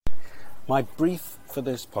My brief for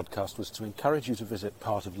this podcast was to encourage you to visit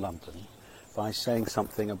part of London by saying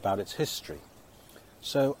something about its history.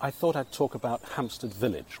 So I thought I'd talk about Hampstead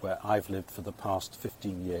village, where I've lived for the past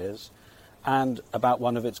 15 years, and about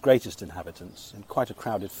one of its greatest inhabitants, in quite a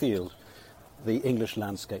crowded field, the English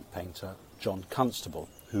landscape painter John Constable,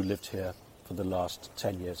 who lived here for the last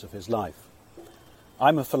 10 years of his life.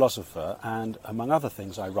 I'm a philosopher, and among other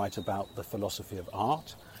things I write about the philosophy of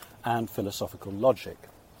art and philosophical logic.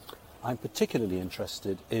 I'm particularly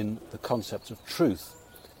interested in the concept of truth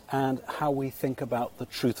and how we think about the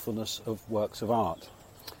truthfulness of works of art.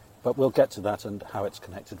 But we'll get to that and how it's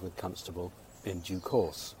connected with Constable in due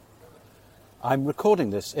course. I'm recording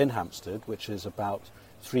this in Hampstead, which is about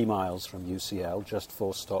 3 miles from UCL, just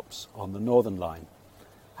 4 stops on the Northern Line.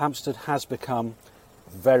 Hampstead has become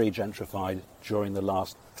very gentrified during the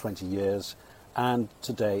last 20 years, and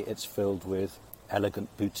today it's filled with elegant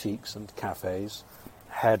boutiques and cafes,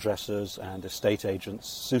 hairdressers and estate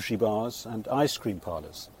agents, sushi bars and ice cream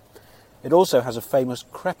parlours. It also has a famous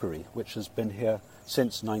creperie, which has been here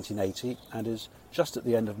since 1980 and is just at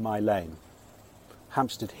the end of my lane.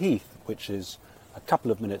 Hampstead Heath, which is a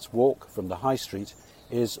couple of minutes' walk from the high street,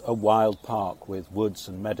 is a wild park with woods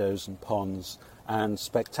and meadows and ponds and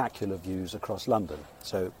spectacular views across London,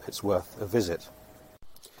 so it's worth a visit.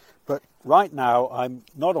 But right now I'm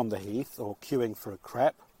not on the Heath or queuing for a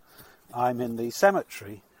crepe. I'm in the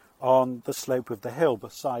cemetery on the slope of the hill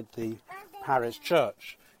beside the parish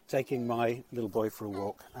church, taking my little boy for a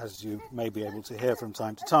walk, as you may be able to hear from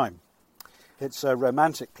time to time. It's a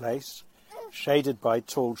romantic place, shaded by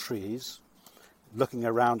tall trees. Looking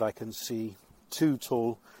around I can see 2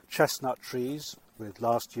 tall chestnut trees with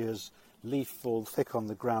last year's leaf fall thick on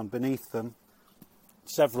the ground beneath them,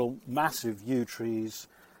 several massive yew trees,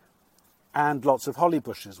 and lots of holly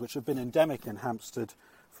bushes, which have been endemic in Hampstead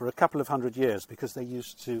for a couple of 100 years because they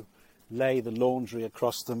used to lay the laundry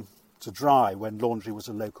across them to dry when laundry was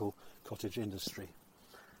a local cottage industry.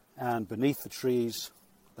 And beneath the trees,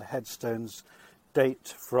 the headstones date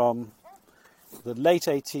from the late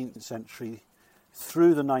 18th century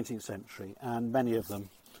through the 19th century, and many of them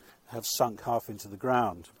have sunk half into the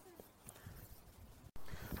ground.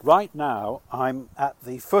 Right now I'm at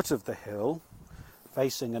the foot of the hill,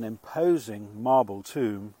 facing an imposing marble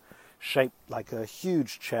tomb shaped like a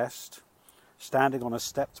huge chest, standing on a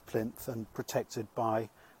stepped plinth and protected by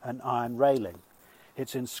an iron railing.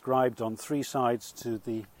 It's inscribed on 3 sides to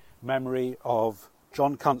the memory of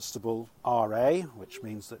John Constable, R.A., which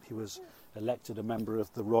means that he was elected a member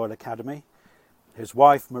of the Royal Academy, his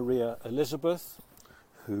wife Maria Elizabeth,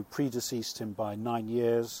 who predeceased him by 9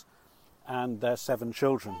 years, and their 7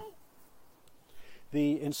 children.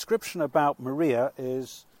 The inscription about Maria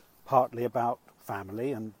is partly about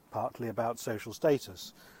family and partly about social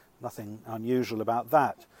status. Nothing unusual about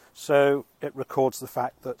that. So it records the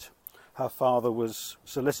fact that her father was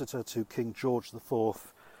solicitor to King George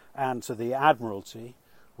IV and to the Admiralty,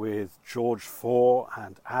 with George IV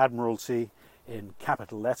and Admiralty in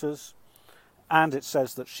capital letters. And it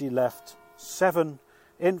says that she left 7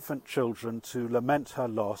 infant children to lament her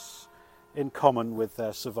loss in common with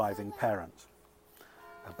their surviving parent.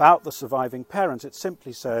 About the surviving parent, it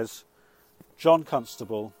simply says, John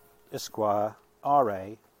Constable, Esquire,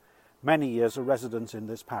 R.A., many years a resident in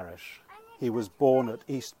this parish. He was born at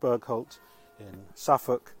East Bergholt in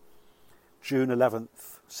Suffolk, June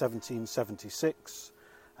 11th, 1776,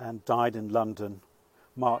 and died in London,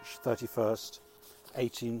 March 31st,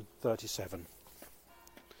 1837.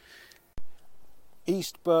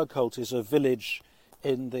 East Bergholt is a village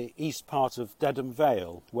in the east part of Dedham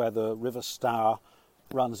Vale, where the River Stour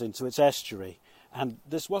runs into its estuary. And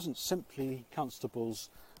this wasn't simply Constable's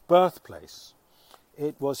birthplace.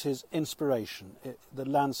 It was his inspiration, the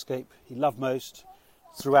landscape he loved most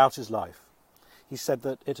throughout his life. He said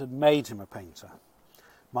that it had made him a painter.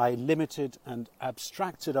 My limited and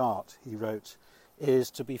abstracted art, he wrote,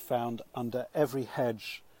 is to be found under every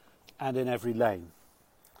hedge and in every lane.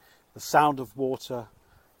 The sound of water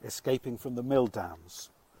escaping from the mill dams,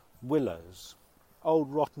 willows,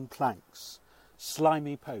 old rotten planks,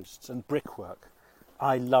 slimy posts and brickwork.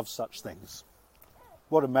 I love such things.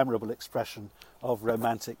 What a memorable expression of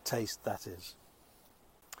romantic taste that is.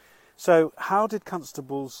 So how did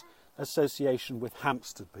Constable's association with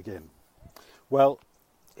Hampstead begin? Well,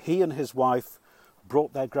 he and his wife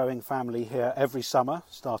brought their growing family here every summer,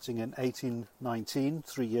 starting in 1819,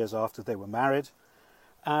 3 years after they were married,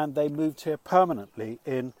 and they moved here permanently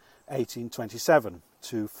in 1827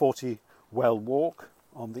 to 40 Well Walk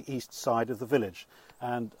on the east side of the village.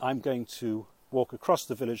 And I'm going to walk across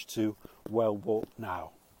the village to Well Walk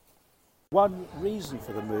now. One reason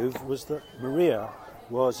for the move was that Maria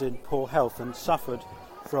was in poor health and suffered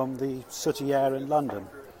from the sooty air in London.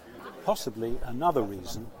 Possibly another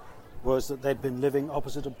reason was that they'd been living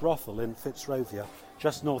opposite a brothel in Fitzrovia,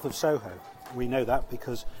 just north of Soho. We know that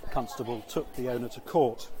because Constable took the owner to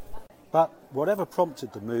court. But whatever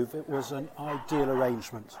prompted the move, it was an ideal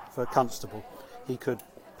arrangement for Constable. He could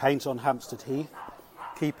paint on Hampstead Heath,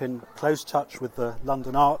 keep in close touch with the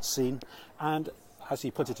London art scene, and, as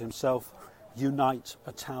he put it himself, unite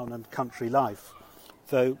a town and country life.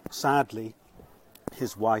 Though, sadly,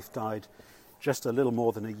 his wife died just a little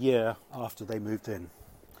more than a year after they moved in.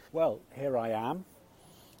 Well, here I am.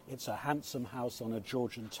 It's a handsome house on a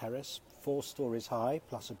Georgian terrace, 4 stories high,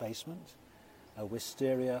 plus a basement, a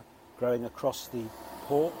wisteria growing across the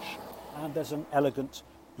porch, and there's an elegant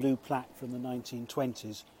blue plaque from the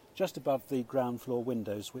 1920s just above the ground floor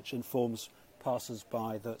windows, which informs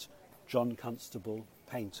passers-by that John Constable,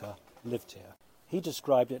 painter, lived here. He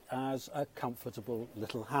described it as a comfortable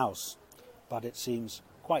little house, but it seems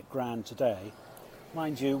quite grand today.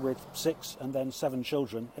 Mind you, with 6 and then 7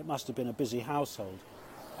 children, it must have been a busy household,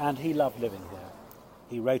 and he loved living here.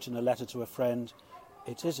 He wrote in a letter to a friend,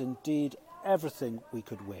 "It is indeed everything we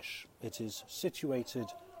could wish. It is situated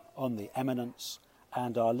on the eminence,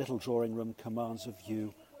 and our little drawing room commands a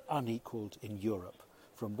view unequalled in Europe,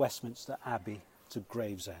 from Westminster Abbey to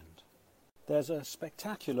Gravesend." There's a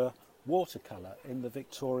spectacular watercolour in the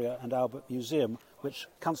Victoria and Albert Museum, which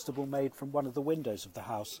Constable made from one of the windows of the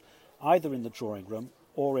house, either in the drawing room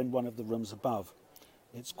or in one of the rooms above.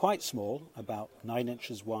 It's quite small, about 9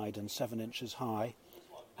 inches wide and 7 inches high,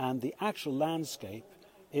 and the actual landscape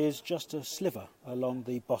is just a sliver along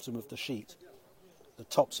the bottom of the sheet. The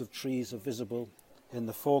tops of trees are visible in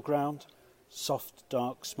the foreground, soft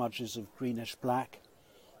dark smudges of greenish black,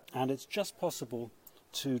 and it's just possible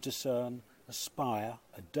to discern a spire,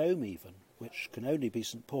 a dome even, which can only be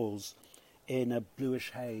St. Paul's, in a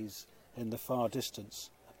bluish haze in the far distance,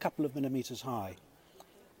 a couple of millimetres high.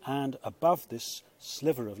 And above this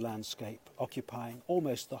sliver of landscape, occupying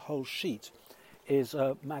almost the whole sheet, is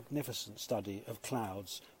a magnificent study of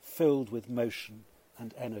clouds filled with motion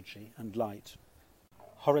and energy and light.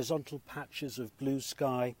 Horizontal patches of blue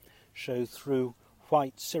sky show through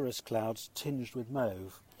white cirrus clouds tinged with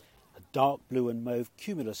mauve. A dark blue and mauve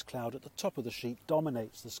cumulus cloud at the top of the sheet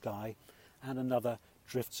dominates the sky, and another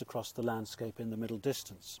drifts across the landscape in the middle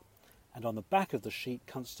distance. And on the back of the sheet,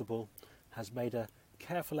 Constable has made a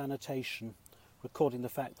careful annotation recording the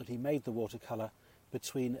fact that he made the watercolour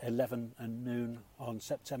between 11 and noon on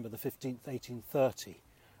September the 15th, 1830,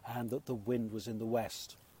 and that the wind was in the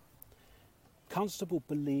west. Constable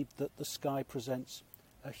believed that the sky presents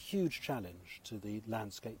a huge challenge to the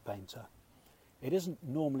landscape painter. It isn't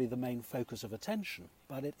normally the main focus of attention,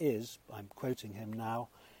 but it is, I'm quoting him now,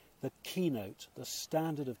 the keynote, the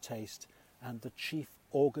standard of taste, and the chief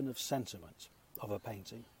organ of sentiment of a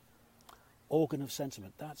painting. Organ of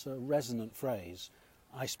sentiment, that's a resonant phrase.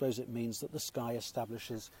 I suppose it means that the sky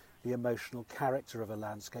establishes the emotional character of a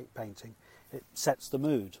landscape painting. It sets the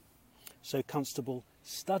mood. So Constable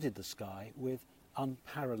studied the sky with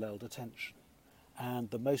unparalleled attention, and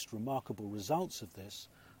the most remarkable results of this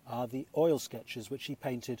are the oil sketches which he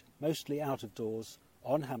painted mostly out of doors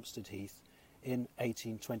on Hampstead Heath in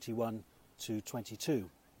 1821 to 22.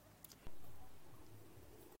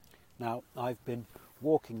 Now, I've been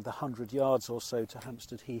walking the 100 yards or so to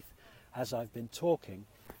Hampstead Heath as I've been talking,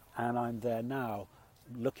 and I'm there now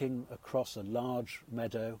looking across a large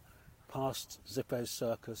meadow past Zippo's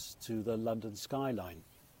Circus to the London skyline.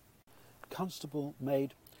 Constable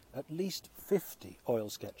made at least 50 oil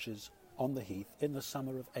sketches on the Heath in the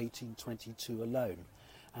summer of 1822 alone,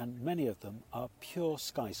 and many of them are pure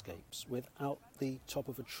skyscapes without the top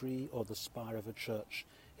of a tree or the spire of a church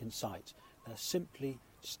in sight. They're simply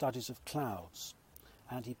studies of clouds,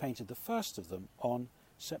 and he painted the first of them on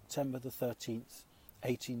September the 13th,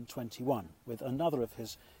 1821, with another of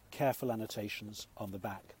his careful annotations on the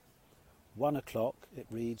back. 1 o'clock, it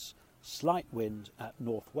reads, slight wind at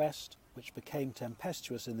northwest, which became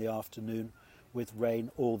tempestuous in the afternoon, with rain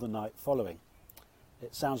all the night following.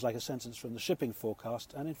 It sounds like a sentence from the shipping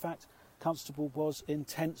forecast, and in fact, Constable was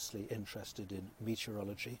intensely interested in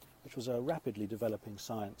meteorology, which was a rapidly developing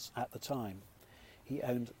science at the time. He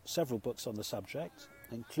owned several books on the subject,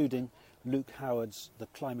 including Luke Howard's The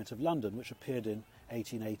Climate of London, which appeared in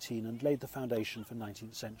 1818 and laid the foundation for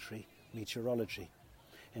 19th century meteorology.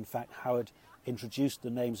 In fact, Howard introduced the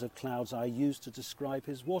names of clouds I used to describe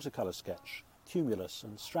his watercolour sketch, cumulus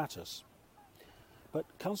and stratus. But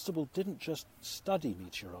Constable didn't just study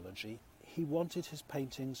meteorology, he wanted his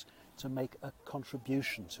paintings to make a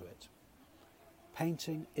contribution to it.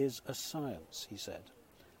 Painting is a science, he said,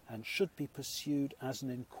 and should be pursued as an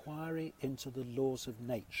inquiry into the laws of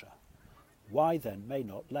nature. Why then may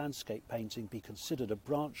not landscape painting be considered a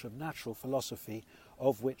branch of natural philosophy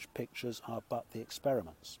of which pictures are but the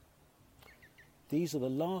experiments? These are the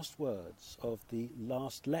last words of the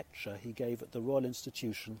last lecture he gave at the Royal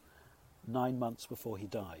Institution 9 months before he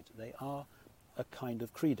died. They are a kind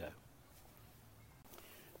of credo.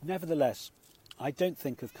 Nevertheless, I don't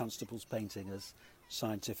think of Constable's painting as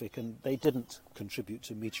scientific, and they didn't contribute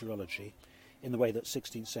to meteorology in the way that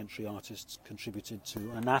 16th century artists contributed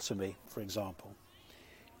to anatomy, for example.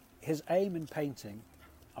 His aim in painting,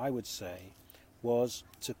 I would say, was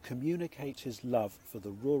to communicate his love for the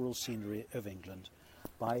rural scenery of England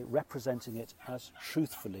by representing it as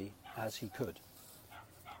truthfully as he could.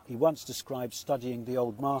 He once described studying the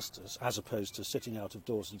old masters, as opposed to sitting out of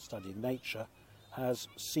doors and studying nature, as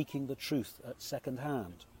seeking the truth at second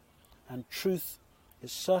hand. And truth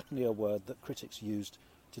is certainly a word that critics used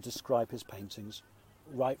to describe his paintings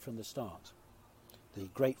right from the start. The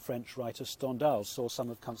great French writer Stendhal saw some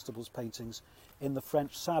of Constable's paintings in the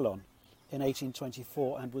French Salon in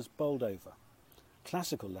 1824 and was bowled over.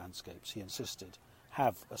 Classical landscapes, he insisted,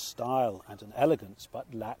 have a style and an elegance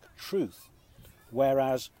but lack truth,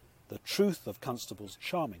 whereas the truth of Constable's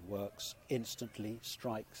charming works instantly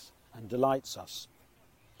strikes and delights us.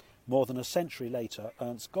 More than a century later,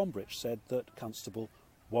 Ernst Gombrich said that Constable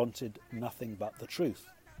wanted nothing but the truth.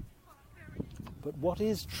 But what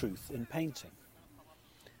is truth in painting?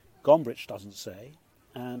 Gombrich doesn't say,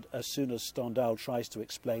 and as soon as Stendhal tries to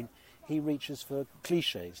explain, he reaches for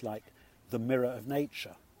clichés like the mirror of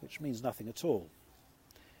nature, which means nothing at all.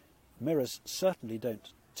 Mirrors certainly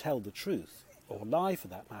don't tell the truth, or lie for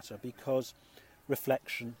that matter, because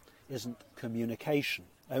reflection isn't communication.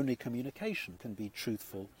 Only communication can be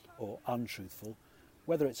truthful or untruthful,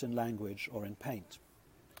 whether it's in language or in paint.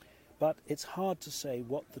 But it's hard to say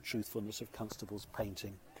what the truthfulness of Constable's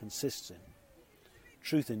painting consists in.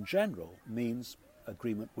 Truth in general means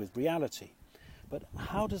agreement with reality. But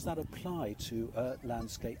how does that apply to a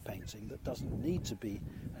landscape painting that doesn't need to be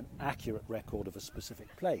an accurate record of a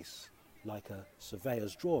specific place, like a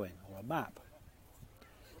surveyor's drawing or a map?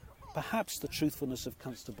 Perhaps the truthfulness of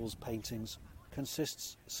Constable's paintings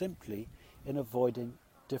consists simply in avoiding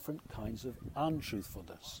different kinds of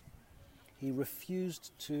untruthfulness. He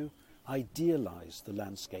refused to idealise the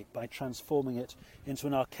landscape by transforming it into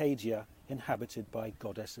an Arcadia inhabited by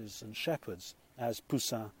goddesses and shepherds, as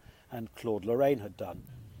Poussin and Claude Lorraine had done.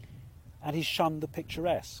 And he shunned the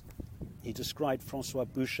picturesque. He described François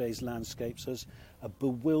Boucher's landscapes as a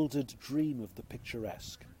bewildered dream of the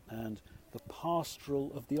picturesque and the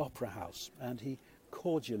pastoral of the opera house, and he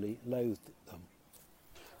cordially loathed them.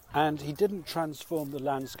 And he didn't transform the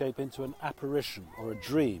landscape into an apparition or a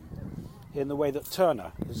dream in the way that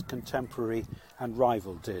Turner, his contemporary and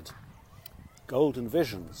rival, did. Golden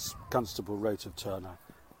visions, Constable wrote of Turner,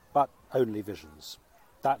 but only visions.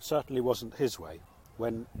 That certainly wasn't his way.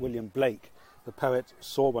 When William Blake, the poet,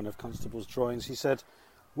 saw one of Constable's drawings, he said,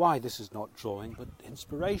 "Why, this is not drawing, but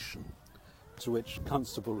inspiration." To which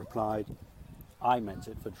Constable replied, "I meant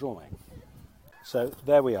it for drawing." So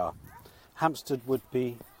there we are. Hampstead would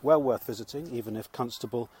be well worth visiting, even if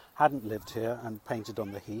Constable hadn't lived here and painted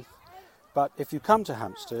on the heath. But if you come to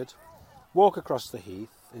Hampstead, walk across the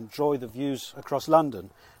heath, enjoy the views across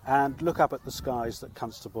London, and look up at the skies that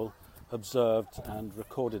Constable observed and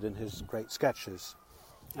recorded in his great sketches.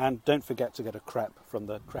 And don't forget to get a crepe from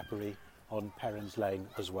the creperie on Perrins Lane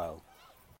as well.